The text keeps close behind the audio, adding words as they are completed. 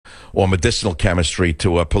or medicinal chemistry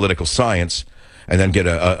to political science, and then get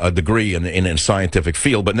a degree in a scientific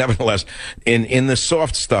field. But nevertheless, in the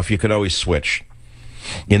soft stuff, you can always switch.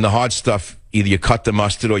 In the hard stuff, either you cut the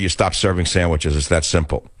mustard or you stop serving sandwiches. It's that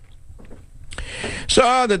simple.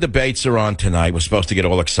 So the debates are on tonight. We're supposed to get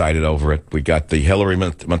all excited over it. We got the Hillary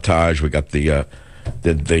montage. We got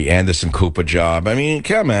the Anderson Cooper job. I mean,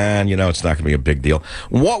 come on. You know, it's not going to be a big deal.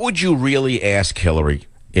 What would you really ask Hillary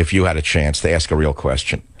if you had a chance to ask a real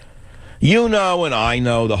question? You know, and I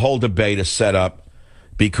know the whole debate is set up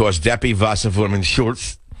because Deppie Wasserwoman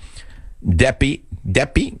Schultz, Deppie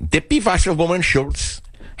Wasserwoman Schultz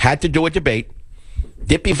had to do a debate.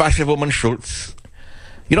 Deppie Wasserwoman Schultz.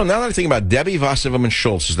 You know, now that I think about it, Debbie Wasserwoman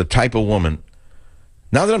Schultz is the type of woman,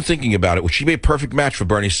 now that I'm thinking about it, would she be a perfect match for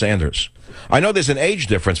Bernie Sanders? I know there's an age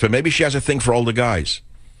difference, but maybe she has a thing for older guys.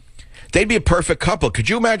 They'd be a perfect couple. Could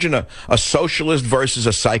you imagine a socialist versus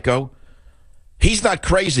a psycho? He's not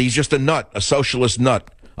crazy. He's just a nut, a socialist nut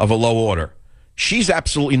of a low order. She's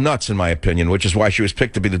absolutely nuts, in my opinion, which is why she was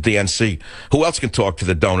picked to be the DNC. Who else can talk to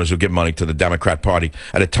the donors who give money to the Democrat Party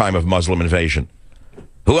at a time of Muslim invasion?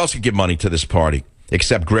 Who else could give money to this party?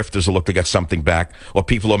 Except grifters who look to get something back, or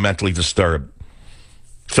people who are mentally disturbed.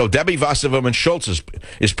 So Debbie Wasserwoman Schultz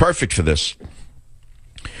is perfect for this.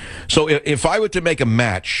 So if I were to make a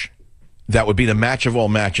match, that would be the match of all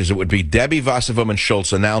matches. It would be Debbie Wasserwoman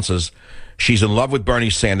Schultz announces she's in love with Bernie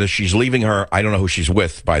Sanders. She's leaving her. I don't know who she's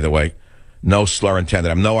with, by the way. No slur intended.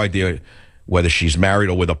 I have no idea whether she's married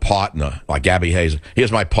or with a partner, like Gabby Hayes.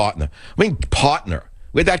 Here's my partner. I mean, partner.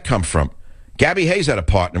 Where'd that come from? Gabby Hayes had a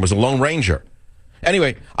partner, was a Lone Ranger.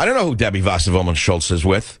 Anyway, I don't know who Debbie Wasserwoman Schultz is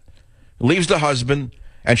with. Leaves the husband,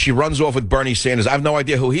 and she runs off with Bernie Sanders. I have no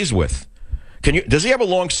idea who he's with. Does he have a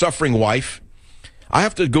long-suffering wife? I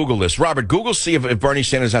have to Google this. Robert, Google see if Bernie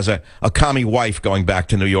Sanders has a commie wife going back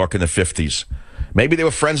to New York in the 50s. Maybe they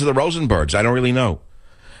were friends of the Rosenbergs. I don't really know.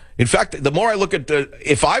 In fact, the more I look at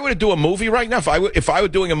if I were to do a movie right now, if I were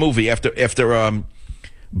doing a movie after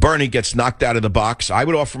Bernie gets knocked out of the box, I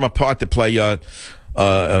would offer him a part to play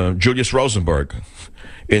Julius Rosenberg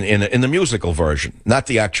in the musical version, not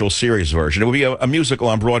the actual series version. It would be a musical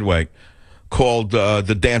on Broadway called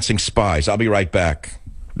The Dancing Spies. I'll be right back.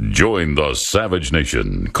 Join the Savage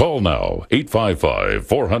Nation. Call now,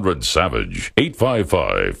 855-400-SAVAGE,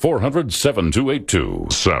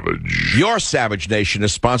 855-400-7282. Savage. Your Savage Nation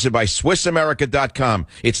is sponsored by SwissAmerica.com.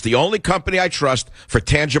 It's the only company I trust for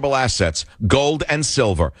tangible assets, gold and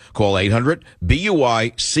silver. Call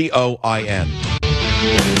 800-BUI-COIN.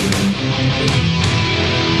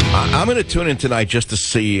 I'm going to tune in tonight just to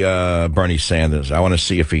see Bernie Sanders. I want to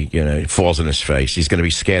see if he falls in his face. He's going to be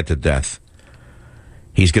scared to death.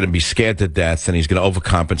 He's going to be scared to death, and he's going to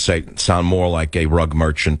overcompensate and sound more like a rug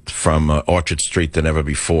merchant from Orchard Street than ever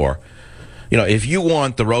before. You know, if you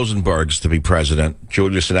want the Rosenbergs to be president,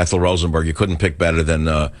 Julius and Ethel Rosenberg, you couldn't pick better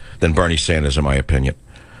than Bernie Sanders, in my opinion.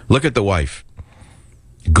 Look at the wife.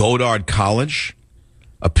 Goddard College,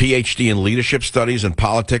 a Ph.D. in leadership studies and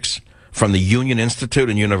politics from the Union Institute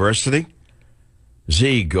and University.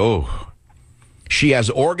 Zig, oh. She has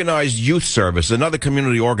organized youth service, another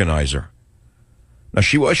community organizer. Now,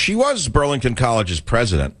 she was Burlington College's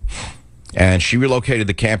president, and she relocated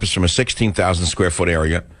the campus from a 16,000 square foot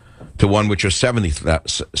area to one which was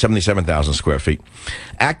 77,000 square feet.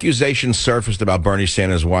 Accusations surfaced about Bernie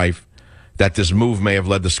Sanders' wife that this move may have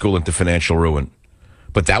led the school into financial ruin.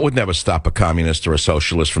 But that would never stop a communist or a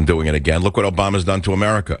socialist from doing it again. Look what Obama's done to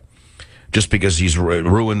America. Just because he's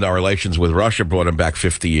ruined our relations with Russia, brought him back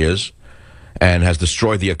 50 years, and has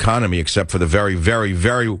destroyed the economy except for the very, very,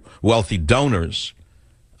 very wealthy donors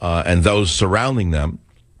and those surrounding them.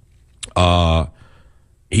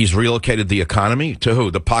 He's relocated the economy to who?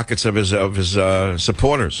 The pockets of his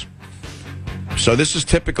supporters. So this is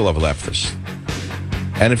typical of leftists.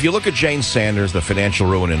 And if you look at Jane Sanders, the financial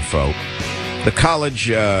ruin info, the college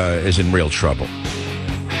is in real trouble.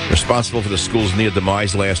 Responsible for the school's near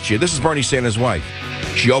demise last year. This is Bernie Sanders' wife.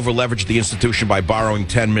 She over-leveraged the institution by borrowing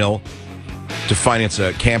 $10 million to finance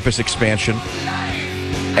a campus expansion.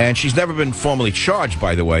 And she's never been formally charged,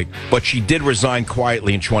 by the way, but she did resign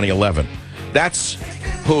quietly in 2011. That's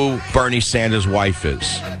who Bernie Sanders' wife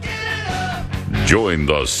is. Join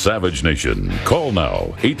the Savage Nation. Call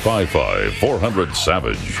now,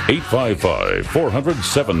 855-400-SAVAGE,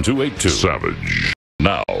 855-400-7282. Savage.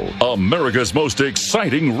 Now, America's most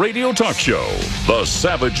exciting radio talk show, The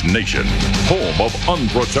Savage Nation, home of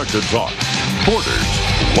unprotected talk, borders,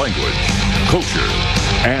 language, culture.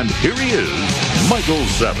 And here he is, Michael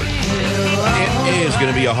Savage. It is going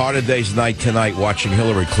to be a harder day's night tonight watching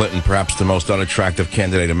Hillary Clinton, perhaps the most unattractive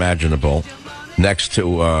candidate imaginable, next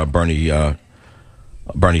to Bernie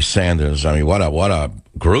Bernie Sanders. I mean, what a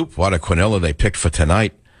group, what a quinilla they picked for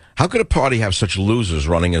tonight. How could a party have such losers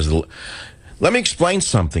running as the... Let me explain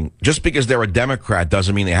something. Just because they're a Democrat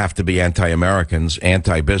doesn't mean they have to be anti-Americans,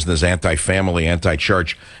 anti-business, anti-family,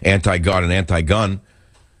 anti-church, anti-God, and anti-gun.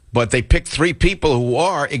 But they picked three people who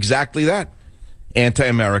are exactly that.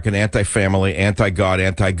 Anti-American, anti-family, anti-God,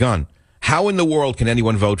 anti-gun. How in the world can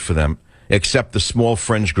anyone vote for them except the small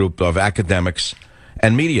fringe group of academics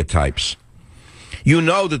and media types? You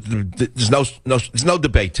know that there's no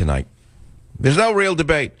debate tonight. There's no real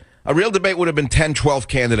debate. A real debate would have been 10, 12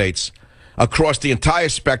 candidates across the entire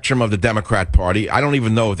spectrum of the Democrat Party. I don't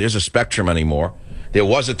even know if there's a spectrum anymore. There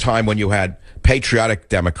was a time when you had patriotic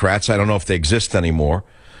Democrats. I don't know if they exist anymore.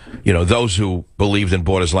 You know, those who believed in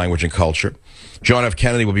borders, language, and culture. John F.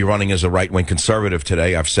 Kennedy will be running as a right-wing conservative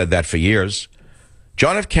today. I've said that for years.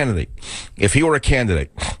 John F. Kennedy, if he were a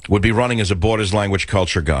candidate, would be running as a borders, language,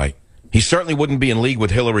 culture guy. He certainly wouldn't be in league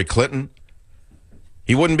with Hillary Clinton.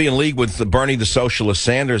 He wouldn't be in league with Bernie the Socialist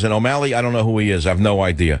Sanders. And O'Malley, I don't know who he is. I have no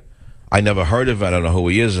idea. I never heard of him. I don't know who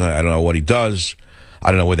he is. I don't know what he does.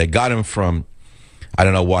 I don't know where they got him from. I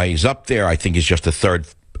don't know why he's up there. I think he's just a third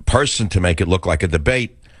person to make it look like a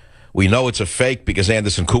debate. We know it's a fake because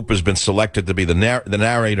Anderson Cooper's been selected to be the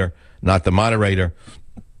narrator, not the moderator.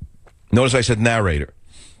 Notice I said narrator.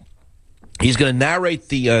 He's going to narrate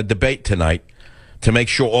the debate tonight to make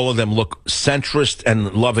sure all of them look centrist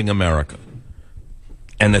and loving America.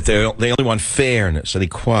 And that they only want fairness and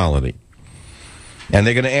equality. And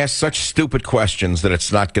they're going to ask such stupid questions that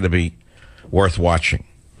it's not going to be worth watching.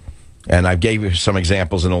 And I gave you some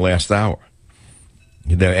examples in the last hour.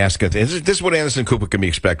 They're asking, this is what Anderson Cooper can be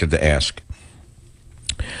expected to ask.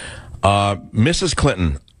 Mrs.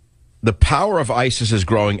 Clinton, the power of ISIS is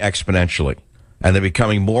growing exponentially, and they're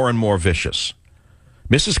becoming more and more vicious.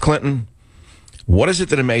 Mrs. Clinton, what is it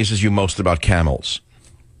that amazes you most about camels?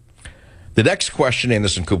 The next question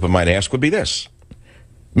Anderson Cooper might ask would be this.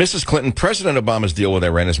 Mrs. Clinton, President Obama's deal with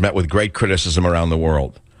Iran has met with great criticism around the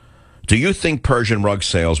world. Do you think Persian rug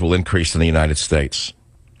sales will increase in the United States?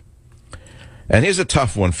 And here's a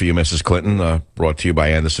tough one for you, Mrs. Clinton, brought to you by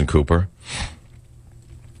Anderson Cooper.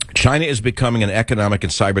 China is becoming an economic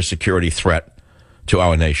and cybersecurity threat to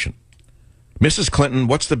our nation. Mrs. Clinton,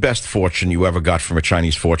 what's the best fortune you ever got from a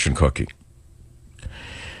Chinese fortune cookie?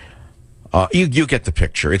 You get the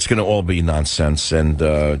picture. It's going to all be nonsense,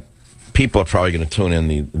 and people are probably going to tune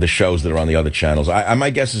in the shows that are on the other channels. My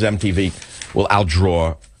guess is MTV will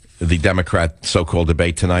outdraw the Democrat so-called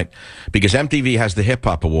debate tonight, because MTV has the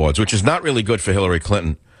hip-hop awards, which is not really good for Hillary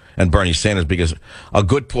Clinton and Bernie Sanders, because a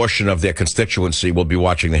good portion of their constituency will be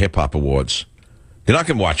watching the hip-hop awards. They're not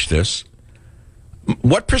going to watch this.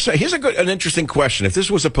 What percent? Here's an interesting question. If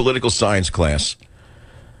this was a political science class,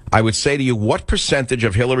 I would say to you, what percentage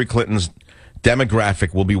of Hillary Clinton's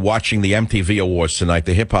demographic will be watching the MTV awards tonight,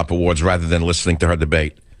 the hip-hop awards, rather than listening to her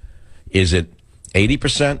debate? Is it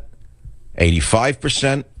 80%,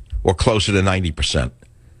 85%, or closer to 90%?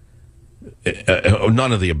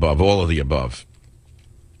 None of the above, all of the above.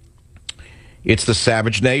 It's the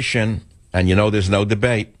savage nation, and you know there's no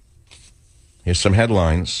debate. Here's some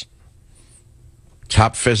headlines.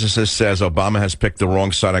 Top physicist says Obama has picked the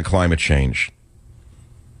wrong side on climate change.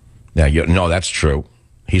 Now, no, that's true.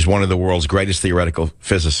 He's one of the world's greatest theoretical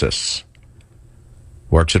physicists.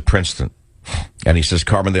 Works at Princeton. And he says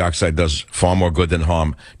carbon dioxide does far more good than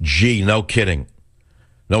harm. Gee, no kidding.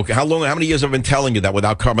 No, how many years have I been telling you that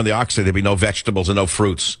without carbon dioxide there'd be no vegetables and no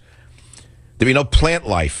fruits? There'd be no plant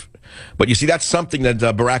life. But you see, that's something that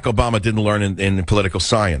Barack Obama didn't learn in political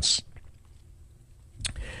science.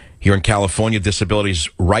 Here in California, disability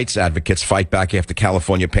rights advocates fight back after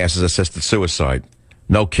California passes assisted suicide.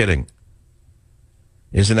 No kidding.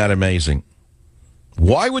 Isn't that amazing?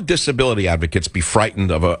 Why would disability advocates be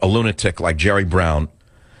frightened of a lunatic like Jerry Brown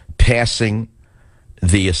passing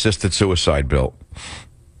the assisted suicide bill?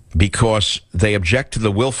 Because they object to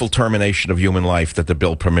the willful termination of human life that the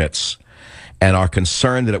bill permits and are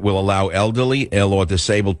concerned that it will allow elderly, ill, or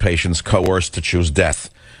disabled patients coerced to choose death.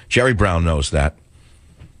 Jerry Brown knows that.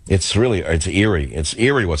 It's eerie. It's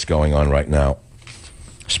eerie what's going on right now.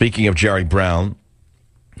 Speaking of Jerry Brown,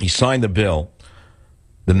 he signed the bill,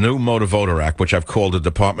 the new Motor Voter Act, which I've called the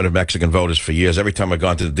Department of Mexican Voters for years. Every time I've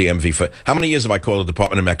gone to the DMV for... How many years have I called the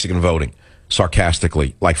Department of Mexican Voting?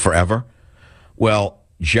 Sarcastically. Like forever? Well,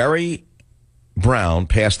 Jerry Brown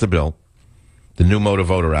passed the bill, the new Motor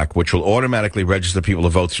Voter Act, which will automatically register people to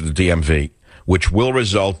vote through the DMV, which will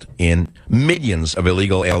result in millions of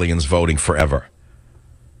illegal aliens voting forever.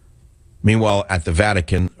 Meanwhile, at the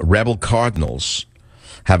Vatican, rebel cardinals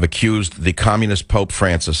have accused the communist Pope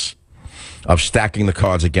Francis of stacking the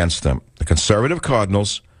cards against them. The conservative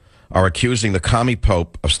cardinals are accusing the commie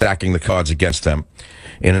pope of stacking the cards against them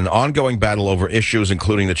in an ongoing battle over issues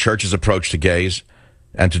including the church's approach to gays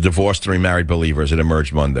and to divorced and remarried believers. It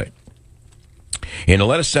emerged Monday. In a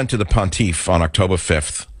letter sent to the Pontiff on October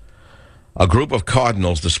 5th, a group of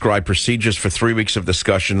cardinals described procedures for 3 weeks of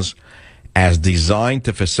discussions as designed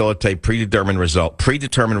to facilitate predetermined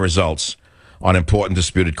results on important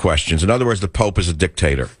disputed questions. In other words, the Pope is a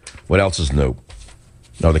dictator. What else is new?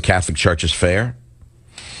 No, the Catholic Church is fair.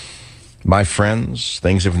 My friends,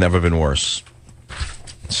 things have never been worse.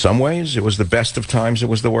 In some ways, it was the best of times, it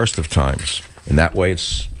was the worst of times. In that way,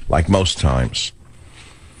 it's like most times.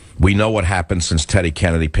 We know what happened since Teddy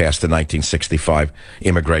Kennedy passed the 1965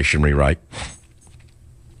 immigration rewrite.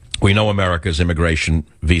 We know America's immigration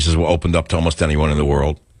visas were opened up to almost anyone in the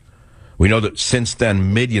world. We know that since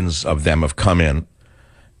then, millions of them have come in,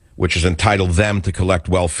 which has entitled them to collect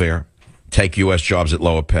welfare, take U.S. jobs at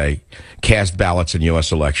lower pay, cast ballots in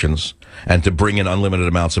U.S. elections, and to bring in unlimited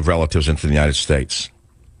amounts of relatives into the United States.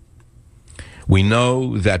 We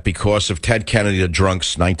know that because of Ted Kennedy the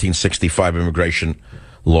drunk's 1965 immigration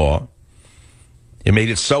law, it made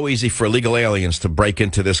it so easy for illegal aliens to break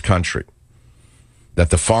into this country that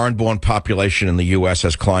the foreign-born population in the U.S.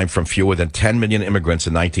 has climbed from fewer than 10 million immigrants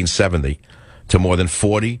in 1970 to more than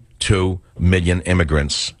 42 million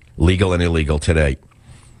immigrants, legal and illegal, today.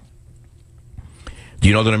 Do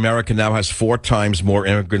you know that America now has 4 times more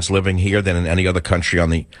immigrants living here than in any other country on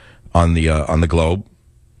the globe?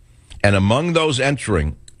 And among those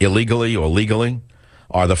entering illegally or legally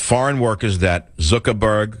are the foreign workers that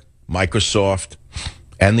Zuckerberg, Microsoft,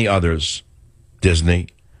 and the others, Disney,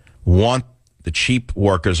 want the cheap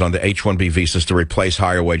workers on the H-1B visas to replace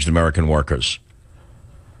higher-waged American workers.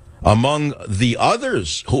 Among the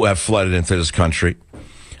others who have flooded into this country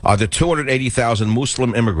are the 280,000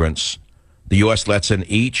 Muslim immigrants the U.S. lets in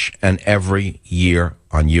each and every year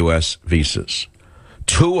on U.S. visas.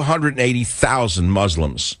 280,000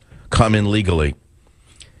 Muslims come in legally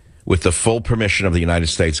with the full permission of the United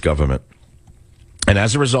States government. And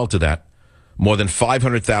as a result of that, more than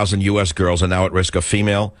 500,000 U.S. girls are now at risk of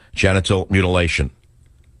female genital mutilation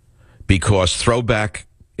because throwback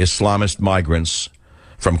Islamist migrants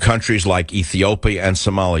from countries like Ethiopia and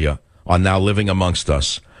Somalia are now living amongst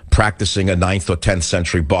us, practicing a 9th or 10th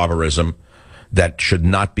century barbarism that should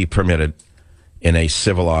not be permitted in a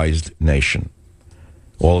civilized nation.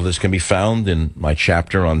 All of this can be found in my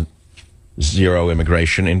chapter on Zero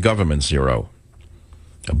Immigration in Government Zero,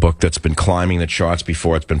 a book that's been climbing the charts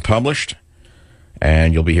before it's been published,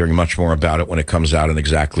 and you'll be hearing much more about it when it comes out in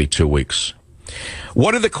exactly 2 weeks.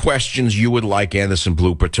 What are the questions you would like Anderson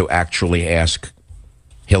Blooper to actually ask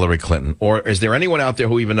Hillary Clinton? Or is there anyone out there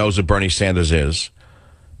who even knows who Bernie Sanders is?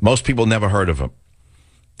 Most people never heard of him.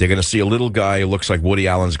 They're going to see a little guy who looks like Woody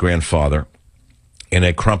Allen's grandfather in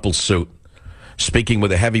a crumpled suit, speaking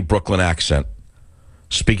with a heavy Brooklyn accent,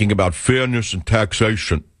 speaking about fairness and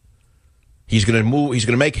taxation. He's going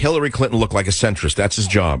to make Hillary Clinton look like a centrist. That's his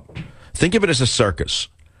job. Think of it as a circus.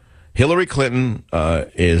 Hillary Clinton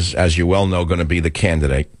is, as you well know, going to be the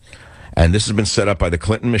candidate. And this has been set up by the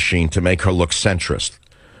Clinton machine to make her look centrist.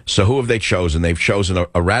 So who have they chosen? They've chosen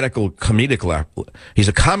a radical comedic left. He's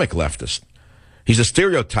a comic leftist. He's a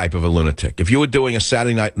stereotype of a lunatic. If you were doing a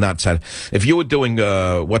Saturday night, not Saturday, if you were doing,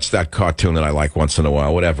 what's that cartoon that I like once in a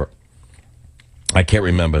while, whatever. I can't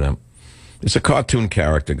remember them. It's a cartoon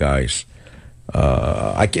character, guys.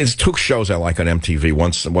 It's 2 shows I like on MTV.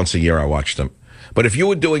 Once a year I watch them. But if you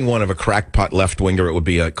were doing one of a crackpot left-winger, it would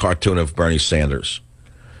be a cartoon of Bernie Sanders.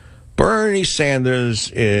 Bernie Sanders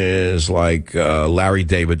is like Larry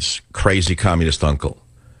David's crazy communist uncle.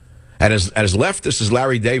 And as leftist as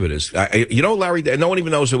Larry David is, you know Larry, no one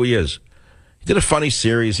even knows who he is. He did a funny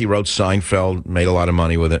series. He wrote Seinfeld, made a lot of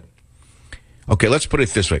money with it. Okay, let's put it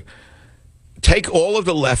this way. Take all of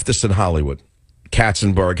the leftists in Hollywood.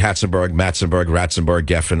 Katzenberg, Matzenberg, Ratzenberg,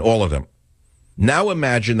 Geffen, all of them. Now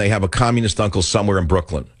imagine they have a communist uncle somewhere in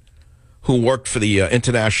Brooklyn who worked for the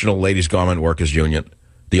International Ladies Garment Workers Union,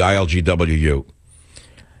 the ILGWU.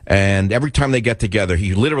 And every time they get together,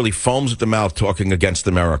 he literally foams at the mouth talking against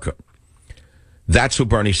America. That's who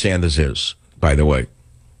Bernie Sanders is, by the way.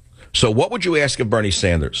 So what would you ask of Bernie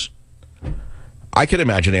Sanders? I could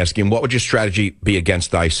imagine asking him, what would your strategy be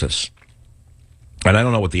against ISIS? And I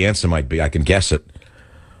don't know what the answer might be. I can guess it.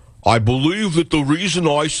 I believe that the reason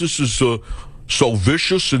ISIS is so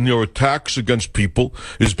vicious in their attacks against people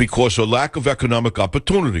is because of lack of economic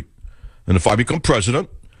opportunity. And if I become president,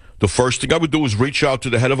 the first thing I would do is reach out to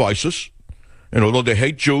the head of ISIS. And although they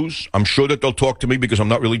hate Jews, I'm sure that they'll talk to me because I'm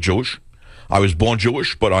not really Jewish. I was born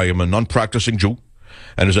Jewish, but I am a non-practicing Jew.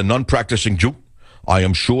 and as a non-practicing Jew, I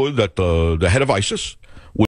am sure that the head of ISIS